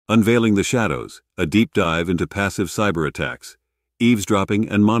Unveiling the Shadows, a deep dive into passive cyber attacks, eavesdropping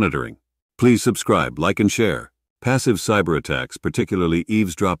and monitoring. Please subscribe, like and share. Passive cyber attacks, particularly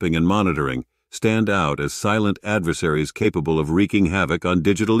eavesdropping and monitoring, stand out as silent adversaries capable of wreaking havoc on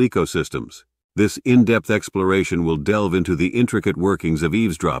digital ecosystems. This in-depth exploration will delve into the intricate workings of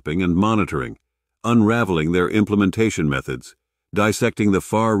eavesdropping and monitoring, unraveling their implementation methods, dissecting the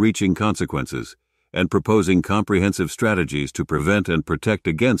far-reaching consequences, and proposing comprehensive strategies to prevent and protect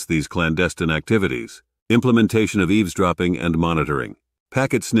against these clandestine activities. Implementation of eavesdropping and monitoring.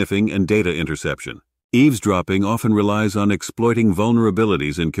 Packet sniffing and data interception. Eavesdropping often relies on exploiting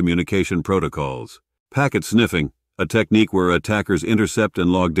vulnerabilities in communication protocols. Packet sniffing, a technique where attackers intercept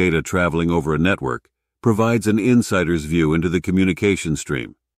and log data traveling over a network, provides an insider's view into the communication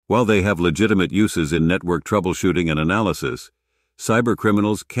stream. While they have legitimate uses in network troubleshooting and analysis,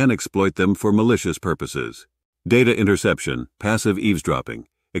 cybercriminals can exploit them for malicious purposes. Data interception, passive eavesdropping,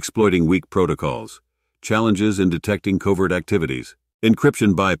 exploiting weak protocols. Challenges in detecting covert activities.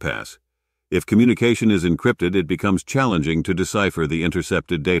 Encryption bypass. If communication is encrypted, it becomes challenging to decipher the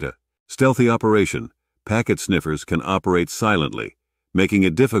intercepted data. Stealthy operation. Packet sniffers can operate silently, making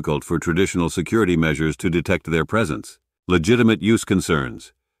it difficult for traditional security measures to detect their presence. Legitimate use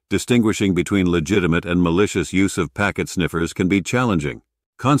concerns. Distinguishing between legitimate and malicious use of packet sniffers can be challenging.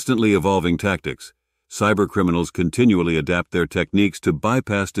 Constantly evolving tactics. Cybercriminals continually adapt their techniques to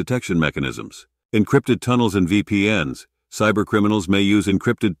bypass detection mechanisms. Encrypted tunnels and VPNs. Cybercriminals may use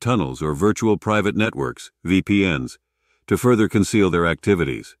encrypted tunnels or virtual private networks, VPNs, to further conceal their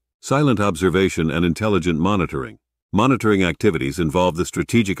activities. Silent observation and intelligent monitoring. Monitoring activities involve the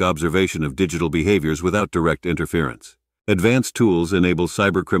strategic observation of digital behaviors without direct interference. Advanced tools enable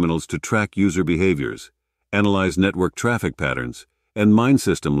cybercriminals to track user behaviors, analyze network traffic patterns, and mine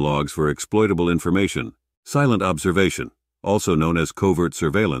system logs for exploitable information. Silent observation, also known as covert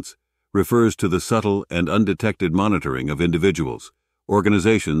surveillance, refers to the subtle and undetected monitoring of individuals,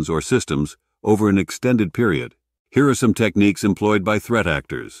 organizations, or systems over an extended period. Here are some techniques employed by threat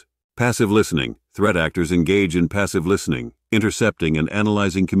actors. Passive listening. Threat actors engage in passive listening, intercepting and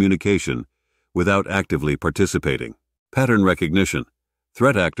analyzing communication without actively participating. Pattern recognition.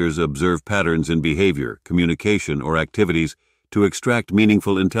 Threat actors observe patterns in behavior, communication, or activities to extract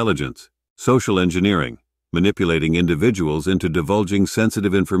meaningful intelligence. Social engineering. Manipulating individuals into divulging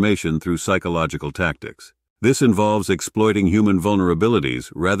sensitive information through psychological tactics. This involves exploiting human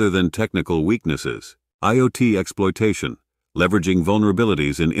vulnerabilities rather than technical weaknesses. IoT exploitation. Leveraging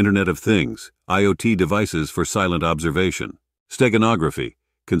vulnerabilities in Internet of Things, IoT devices for silent observation. Steganography.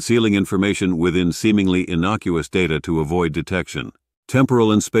 Concealing information within seemingly innocuous data to avoid detection.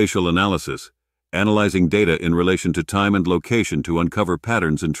 Temporal and spatial analysis. Analyzing data in relation to time and location to uncover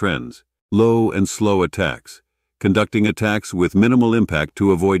patterns and trends. Low and slow attacks. Conducting attacks with minimal impact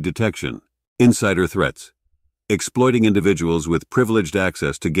to avoid detection. Insider threats. Exploiting individuals with privileged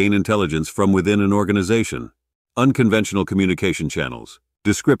access to gain intelligence from within an organization. Unconventional communication channels.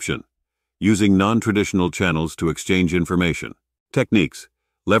 Description. Using non-traditional channels to exchange information. Techniques.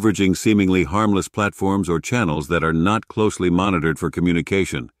 Leveraging seemingly harmless platforms or channels that are not closely monitored for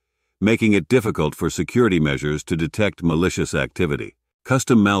communication, making it difficult for security measures to detect malicious activity.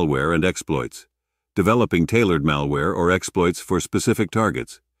 Custom malware and exploits. Developing tailored malware or exploits for specific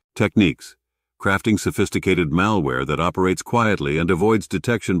targets. Techniques. Crafting sophisticated malware that operates quietly and avoids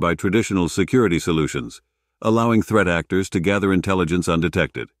detection by traditional security solutions, allowing threat actors to gather intelligence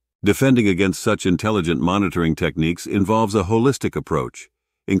undetected. Defending against such intelligent monitoring techniques involves a holistic approach,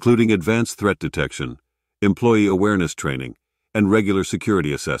 including advanced threat detection, employee awareness training, and regular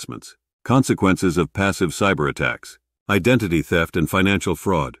security assessments. Consequences of passive cyber attacks. Identity theft and financial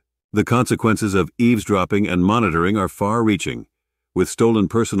fraud. The consequences of eavesdropping and monitoring are far-reaching, with stolen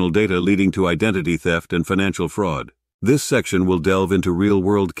personal data leading to identity theft and financial fraud. This section will delve into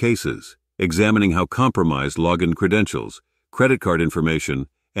real-world cases, examining how compromised login credentials, credit card information,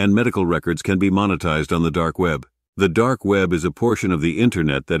 and medical records can be monetized on the dark web. The dark web is a portion of the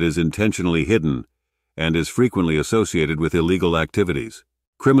Internet that is intentionally hidden and is frequently associated with illegal activities.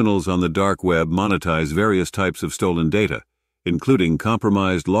 Criminals on the dark web monetize various types of stolen data, including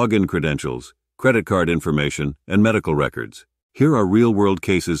compromised login credentials, credit card information, and medical records. Here are real-world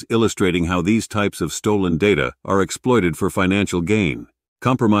cases illustrating how these types of stolen data are exploited for financial gain.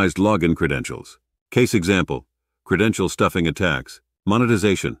 Compromised login credentials. Case example: credential stuffing attacks.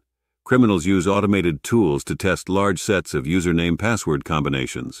 Monetization. Criminals use automated tools to test large sets of username-password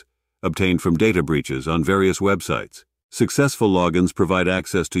combinations, obtained from data breaches on various websites. Successful logins provide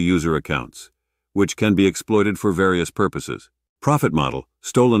access to user accounts, which can be exploited for various purposes. Profit model.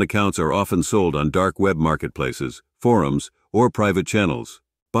 Stolen accounts are often sold on dark web marketplaces, forums, or private channels.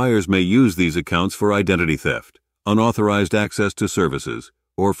 Buyers may use these accounts for identity theft, unauthorized access to services,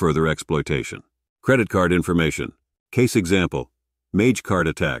 or further exploitation. Credit card information. Case example: Mage card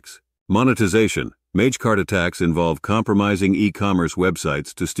attacks. Monetization. Mage card attacks involve compromising e-commerce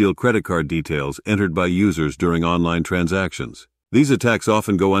websites to steal credit card details entered by users during online transactions. These attacks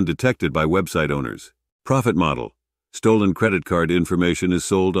often go undetected by website owners. Profit model. Stolen credit card information is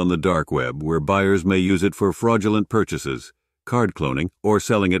sold on the dark web, where buyers may use it for fraudulent purchases, card cloning, or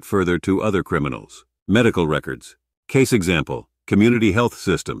selling it further to other criminals. Medical records. Case example: Community Health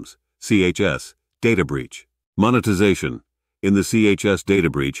Systems, CHS, data breach. Monetization. In the CHS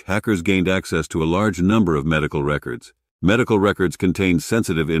data breach, hackers gained access to a large number of medical records. Medical records contain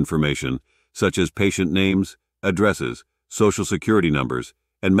sensitive information such as patient names, addresses, social security numbers,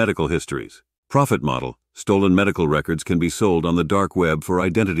 and medical histories. Profit model. Stolen medical records can be sold on the dark web for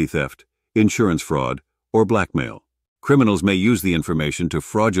identity theft, insurance fraud, or blackmail. Criminals may use the information to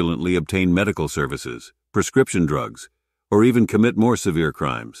fraudulently obtain medical services, prescription drugs, or even commit more severe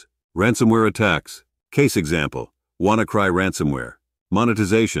crimes. Ransomware attacks. Case example: WannaCry ransomware.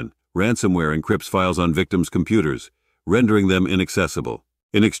 Monetization. Ransomware encrypts files on victims' computers, rendering them inaccessible.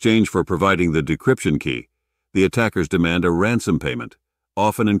 In exchange for providing the decryption key, the attackers demand a ransom payment,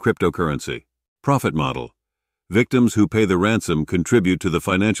 often in cryptocurrency. Profit model. Victims who pay the ransom contribute to the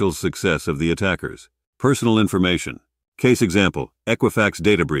financial success of the attackers. Personal information. Case example: Equifax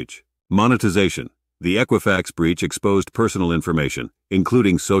data breach. Monetization. The Equifax breach exposed personal information,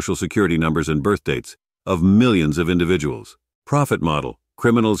 including social security numbers and birth dates, of millions of individuals. Profit model.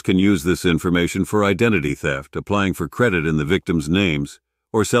 Criminals can use this information for identity theft, applying for credit in the victims' names,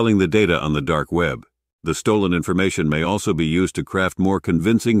 or selling the data on the dark web. The stolen information may also be used to craft more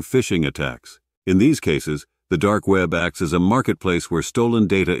convincing phishing attacks. In these cases, the dark web acts as a marketplace where stolen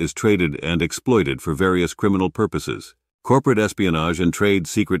data is traded and exploited for various criminal purposes. Corporate espionage and trade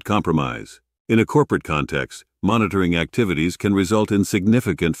secret compromise. In a corporate context, monitoring activities can result in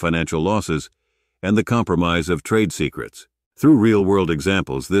significant financial losses and the compromise of trade secrets. Through real-world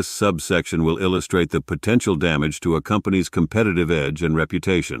examples, this subsection will illustrate the potential damage to a company's competitive edge and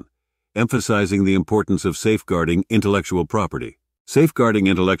reputation, emphasizing the importance of safeguarding intellectual property. Safeguarding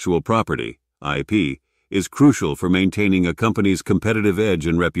intellectual property, IP, is crucial for maintaining a company's competitive edge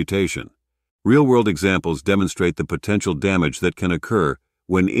and reputation. Real-world examples demonstrate the potential damage that can occur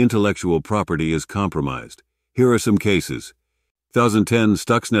when intellectual property is compromised. Here are some cases. 2010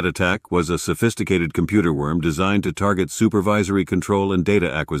 Stuxnet attack was a sophisticated computer worm designed to target supervisory control and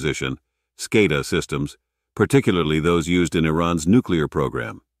data acquisition, SCADA systems, particularly those used in Iran's nuclear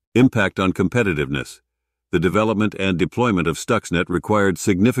program. Impact on competitiveness. The development and deployment of Stuxnet required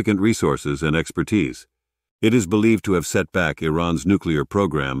significant resources and expertise. It is believed to have set back Iran's nuclear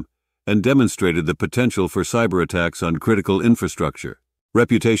program and demonstrated the potential for cyberattacks on critical infrastructure.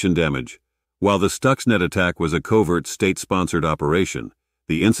 Reputation damage. While the Stuxnet attack was a covert state-sponsored operation,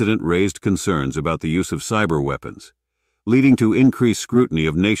 the incident raised concerns about the use of cyber weapons, leading to increased scrutiny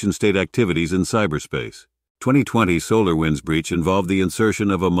of nation-state activities in cyberspace. 2020 SolarWinds breach involved the insertion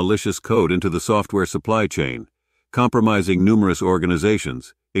of a malicious code into the software supply chain, compromising numerous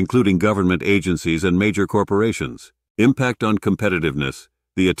organizations, including government agencies and major corporations. Impact on competitiveness.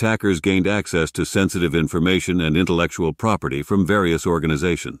 The attackers gained access to sensitive information and intellectual property from various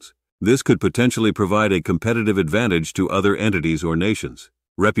organizations. This could potentially provide a competitive advantage to other entities or nations.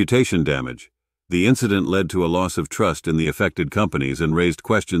 Reputation damage. The incident led to a loss of trust in the affected companies and raised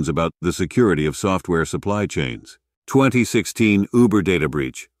questions about the security of software supply chains. 2016 Uber data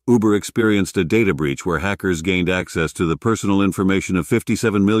breach. Uber experienced a data breach where hackers gained access to the personal information of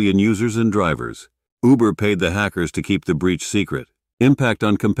 57 million users and drivers. Uber paid the hackers to keep the breach secret. Impact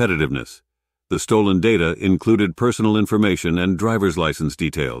on competitiveness. The stolen data included personal information and driver's license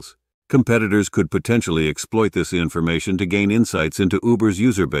details. Competitors could potentially exploit this information to gain insights into Uber's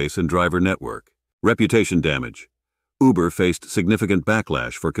user base and driver network. Reputation damage. Uber faced significant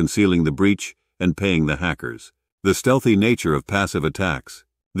backlash for concealing the breach and paying the hackers. The stealthy nature of passive attacks.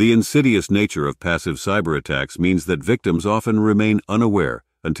 The insidious nature of passive cyber attacks means that victims often remain unaware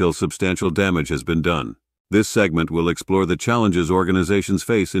until substantial damage has been done. This segment will explore the challenges organizations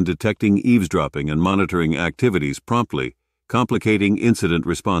face in detecting eavesdropping and monitoring activities promptly, complicating incident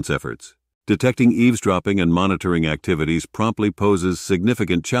response efforts. Detecting eavesdropping and monitoring activities promptly poses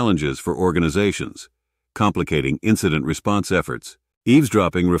significant challenges for organizations, complicating incident response efforts.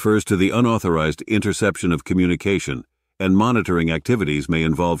 Eavesdropping refers to the unauthorized interception of communication, and monitoring activities may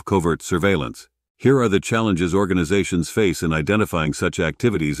involve covert surveillance. Here are the challenges organizations face in identifying such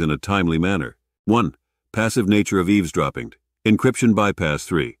activities in a timely manner. 1. Passive nature of eavesdropping. Encryption bypass.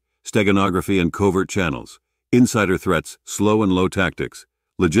 3. Steganography and covert channels. Insider threats, slow and low tactics.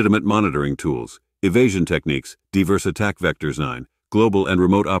 legitimate monitoring tools, evasion techniques, diverse attack vectors 9, global and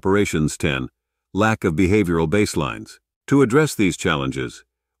remote operations 10, lack of behavioral baselines. To address these challenges,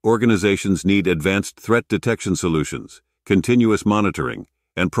 organizations need advanced threat detection solutions, continuous monitoring,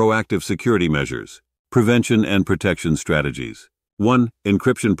 and proactive security measures. Prevention and protection strategies. 1.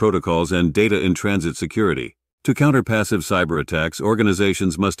 Encryption protocols and data-in-transit security. To counter passive cyber attacks,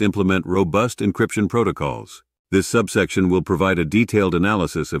 organizations must implement robust encryption protocols. This subsection will provide a detailed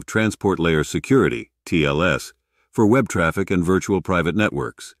analysis of transport layer security, TLS, for web traffic and virtual private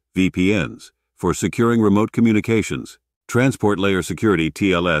networks, VPNs, for securing remote communications, transport layer security,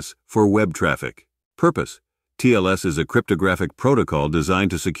 TLS, for web traffic. Purpose. TLS is a cryptographic protocol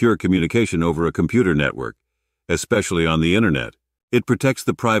designed to secure communication over a computer network, especially on the Internet. It protects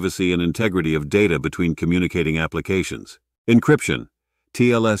the privacy and integrity of data between communicating applications. Encryption.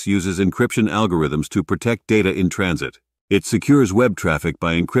 TLS uses encryption algorithms to protect data in transit. It secures web traffic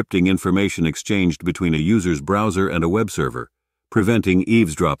by encrypting information exchanged between a user's browser and a web server, preventing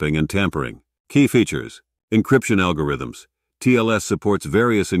eavesdropping and tampering. Key features. Encryption algorithms. TLS supports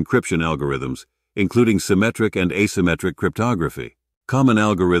various encryption algorithms, including symmetric and asymmetric cryptography. Common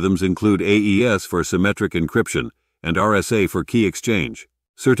algorithms include AES for symmetric encryption and RSA for key exchange.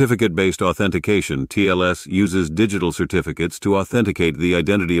 Certificate-based authentication. TLS uses digital certificates to authenticate the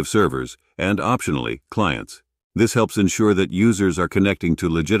identity of servers and, optionally, clients. This helps ensure that users are connecting to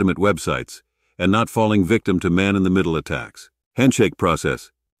legitimate websites and not falling victim to man-in-the-middle attacks. Handshake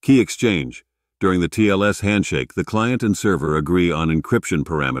process. Key exchange. During the TLS handshake, the client and server agree on encryption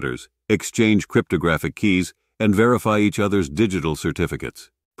parameters, exchange cryptographic keys, and verify each other's digital certificates.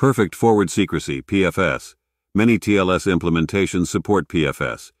 Perfect forward secrecy, PFS. Many TLS implementations support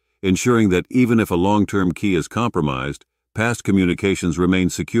PFS, ensuring that even if a long-term key is compromised, past communications remain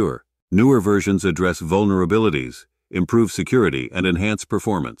secure. Newer versions address vulnerabilities, improve security, and enhance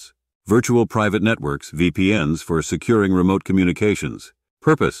performance. Virtual private networks, VPNs, for securing remote communications.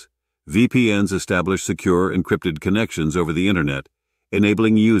 Purpose. VPNs establish secure encrypted connections over the Internet,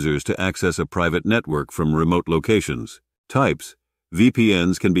 enabling users to access a private network from remote locations. Types.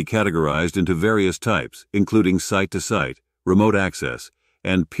 VPNs can be categorized into various types, including site-to-site, remote access,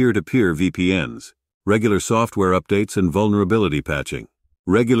 and peer-to-peer VPNs. Regular software updates and vulnerability patching.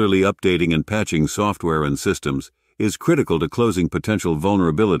 Regularly updating and patching software and systems is critical to closing potential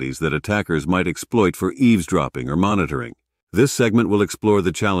vulnerabilities that attackers might exploit for eavesdropping or monitoring. This segment will explore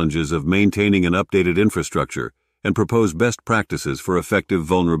the challenges of maintaining an updated infrastructure and propose best practices for effective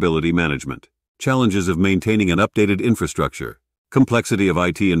vulnerability management. Challenges of maintaining an updated infrastructure. Complexity of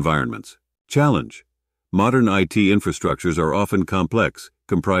IT environments. Challenge. Modern IT infrastructures are often complex,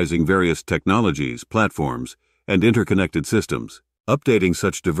 comprising various technologies, platforms, and interconnected systems. Updating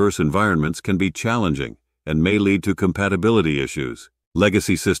such diverse environments can be challenging and may lead to compatibility issues.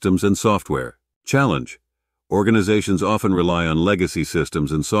 Legacy systems and software. Challenge. Organizations often rely on legacy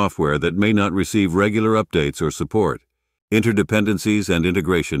systems and software that may not receive regular updates or support. Interdependencies and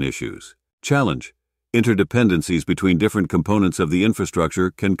integration issues. Challenge. Interdependencies between different components of the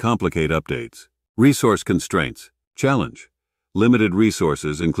infrastructure can complicate updates. Resource constraints. Challenge. Limited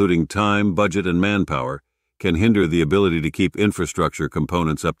resources, including time, budget, and manpower, can hinder the ability to keep infrastructure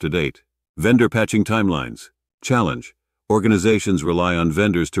components up to date. Vendor patching timelines. Challenge. Organizations rely on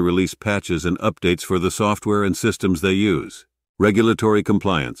vendors to release patches and updates for the software and systems they use. Regulatory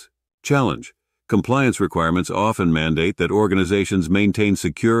compliance. Challenge. Compliance requirements often mandate that organizations maintain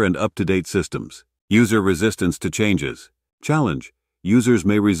secure and up-to-date systems. User resistance to changes. Challenge. Users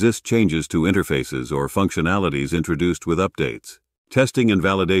may resist changes to interfaces or functionalities introduced with updates. Testing and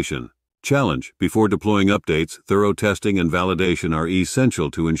validation. Challenge. Before deploying updates, thorough testing and validation are essential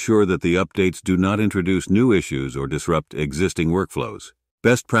to ensure that the updates do not introduce new issues or disrupt existing workflows.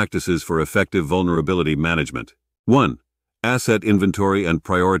 Best practices for effective vulnerability management. 1. Asset inventory and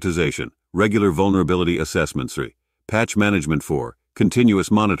prioritization. Regular vulnerability assessments. 3. Patch management. 4.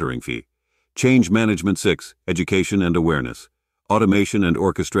 Continuous monitoring. Change management. 6. Education and awareness. Automation and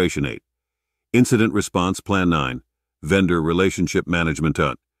orchestration. 8. Incident response plan. 9. Vendor relationship management.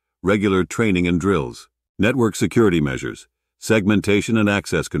 Regular training and drills. Network security measures. Segmentation and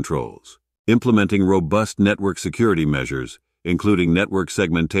access controls. Implementing robust network security measures, including network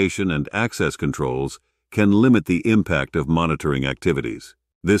segmentation and access controls, can limit the impact of monitoring activities.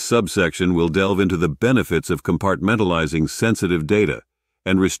 This subsection will delve into the benefits of compartmentalizing sensitive data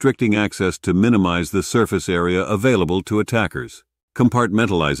and restricting access to minimize the surface area available to attackers.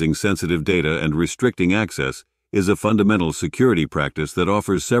 Compartmentalizing sensitive data and restricting access is a fundamental security practice that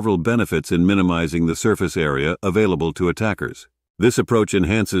offers several benefits in minimizing the surface area available to attackers. This approach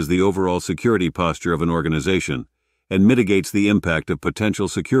enhances the overall security posture of an organization and mitigates the impact of potential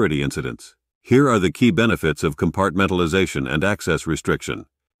security incidents. Here are the key benefits of compartmentalization and access restriction.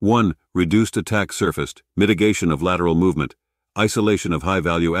 1. Reduced attack surface, mitigation of lateral movement, isolation of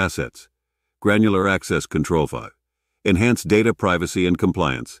high-value assets. Granular access control. 5. Enhanced data privacy and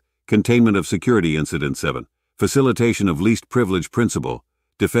compliance, containment of security incidents. 7. Facilitation of least privilege principle,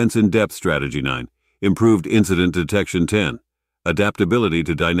 defense in-depth strategy. 9. Improved incident detection. 10. Adaptability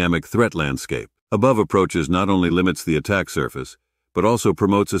to dynamic threat landscape. Above approaches not only limits the attack surface, but also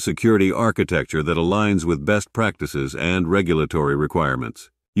promotes a security architecture that aligns with best practices and regulatory requirements.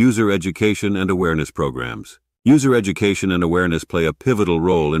 User education and awareness programs. User education and awareness play a pivotal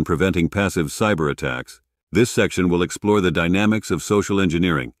role in preventing passive cyber attacks. This section will explore the dynamics of social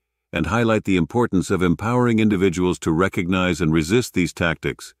engineering and highlight the importance of empowering individuals to recognize and resist these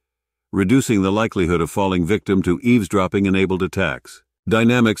tactics, reducing the likelihood of falling victim to eavesdropping-enabled attacks.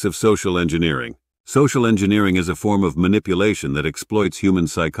 Dynamics of social engineering. Social engineering is a form of manipulation that exploits human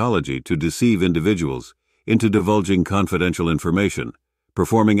psychology to deceive individuals into divulging confidential information,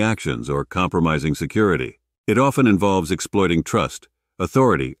 performing actions, or compromising security. It often involves exploiting trust,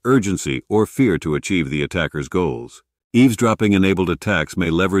 authority, urgency, or fear to achieve the attacker's goals. Eavesdropping-enabled attacks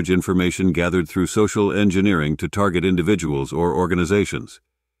may leverage information gathered through social engineering to target individuals or organizations.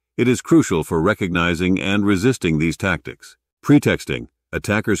 It is crucial for recognizing and resisting these tactics. Pretexting.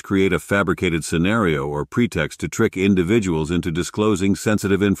 Attackers create a fabricated scenario or pretext to trick individuals into disclosing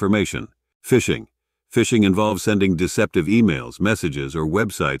sensitive information. Phishing. Phishing involves sending deceptive emails, messages, or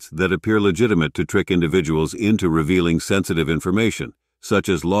websites that appear legitimate to trick individuals into revealing sensitive information, such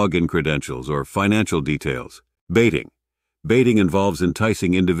as login credentials or financial details. Baiting. Baiting involves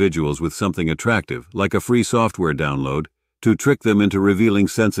enticing individuals with something attractive, like a free software download, to trick them into revealing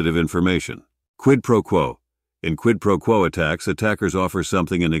sensitive information. Quid pro quo. In quid pro quo attacks, attackers offer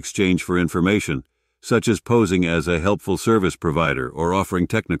something in exchange for information, such as posing as a helpful service provider or offering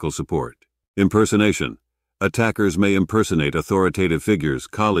technical support. Impersonation. Attackers may impersonate authoritative figures,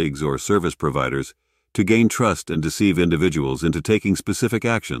 colleagues, or service providers to gain trust and deceive individuals into taking specific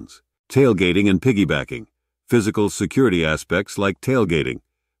actions. Tailgating and piggybacking. Physical security aspects like tailgating,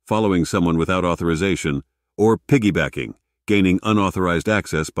 following someone without authorization, or piggybacking, gaining unauthorized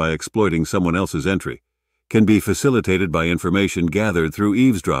access by exploiting someone else's entry, can be facilitated by information gathered through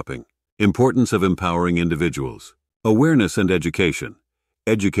eavesdropping. Importance of empowering individuals. Awareness and education.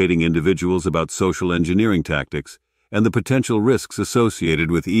 Educating individuals about social engineering tactics and the potential risks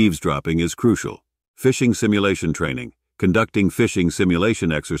associated with eavesdropping is crucial. Phishing simulation training. Conducting phishing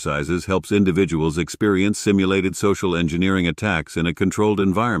simulation exercises helps individuals experience simulated social engineering attacks in a controlled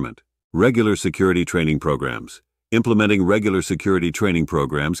environment. Regular security training programs. Implementing regular security training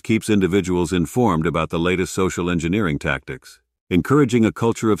programs keeps individuals informed about the latest social engineering tactics. Encouraging a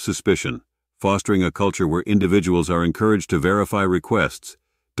culture of suspicion. Fostering a culture where individuals are encouraged to verify requests,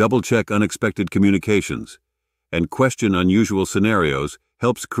 double-check unexpected communications, and question unusual scenarios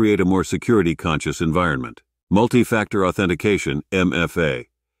helps create a more security-conscious environment. Multi-factor authentication, MFA.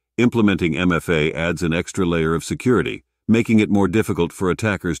 Implementing MFA adds an extra layer of security, making it more difficult for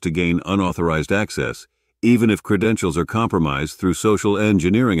attackers to gain unauthorized access, even if credentials are compromised through social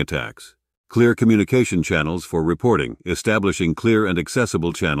engineering attacks. Clear communication channels for reporting. Establishing clear and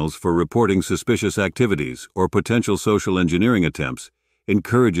accessible channels for reporting suspicious activities or potential social engineering attempts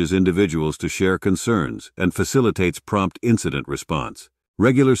encourages individuals to share concerns and facilitates prompt incident response.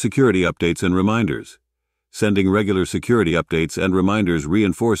 Regular security updates and reminders. Sending regular security updates and reminders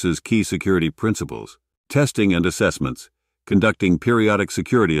reinforces key security principles. Testing and assessments. Conducting periodic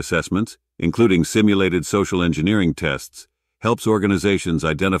security assessments, including simulated social engineering tests, helps organizations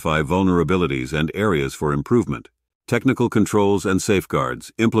identify vulnerabilities and areas for improvement. Technical controls and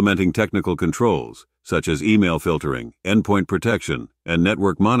safeguards. Implementing technical controls, such as email filtering, endpoint protection, and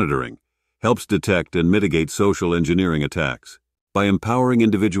network monitoring, helps detect and mitigate social engineering attacks. By empowering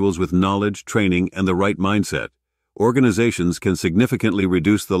individuals with knowledge, training, and the right mindset, organizations can significantly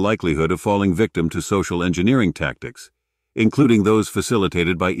reduce the likelihood of falling victim to social engineering tactics, including those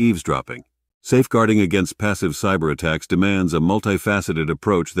facilitated by eavesdropping. Safeguarding against passive cyber attacks demands a multifaceted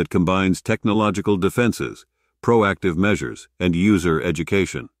approach that combines technological defenses, proactive measures, and user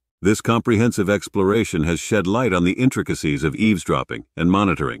education. This comprehensive exploration has shed light on the intricacies of eavesdropping and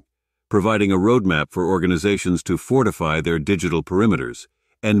monitoring, providing a roadmap for organizations to fortify their digital perimeters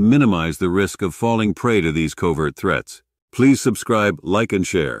and minimize the risk of falling prey to these covert threats. Please subscribe, like, and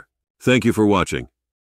share. Thank you for watching.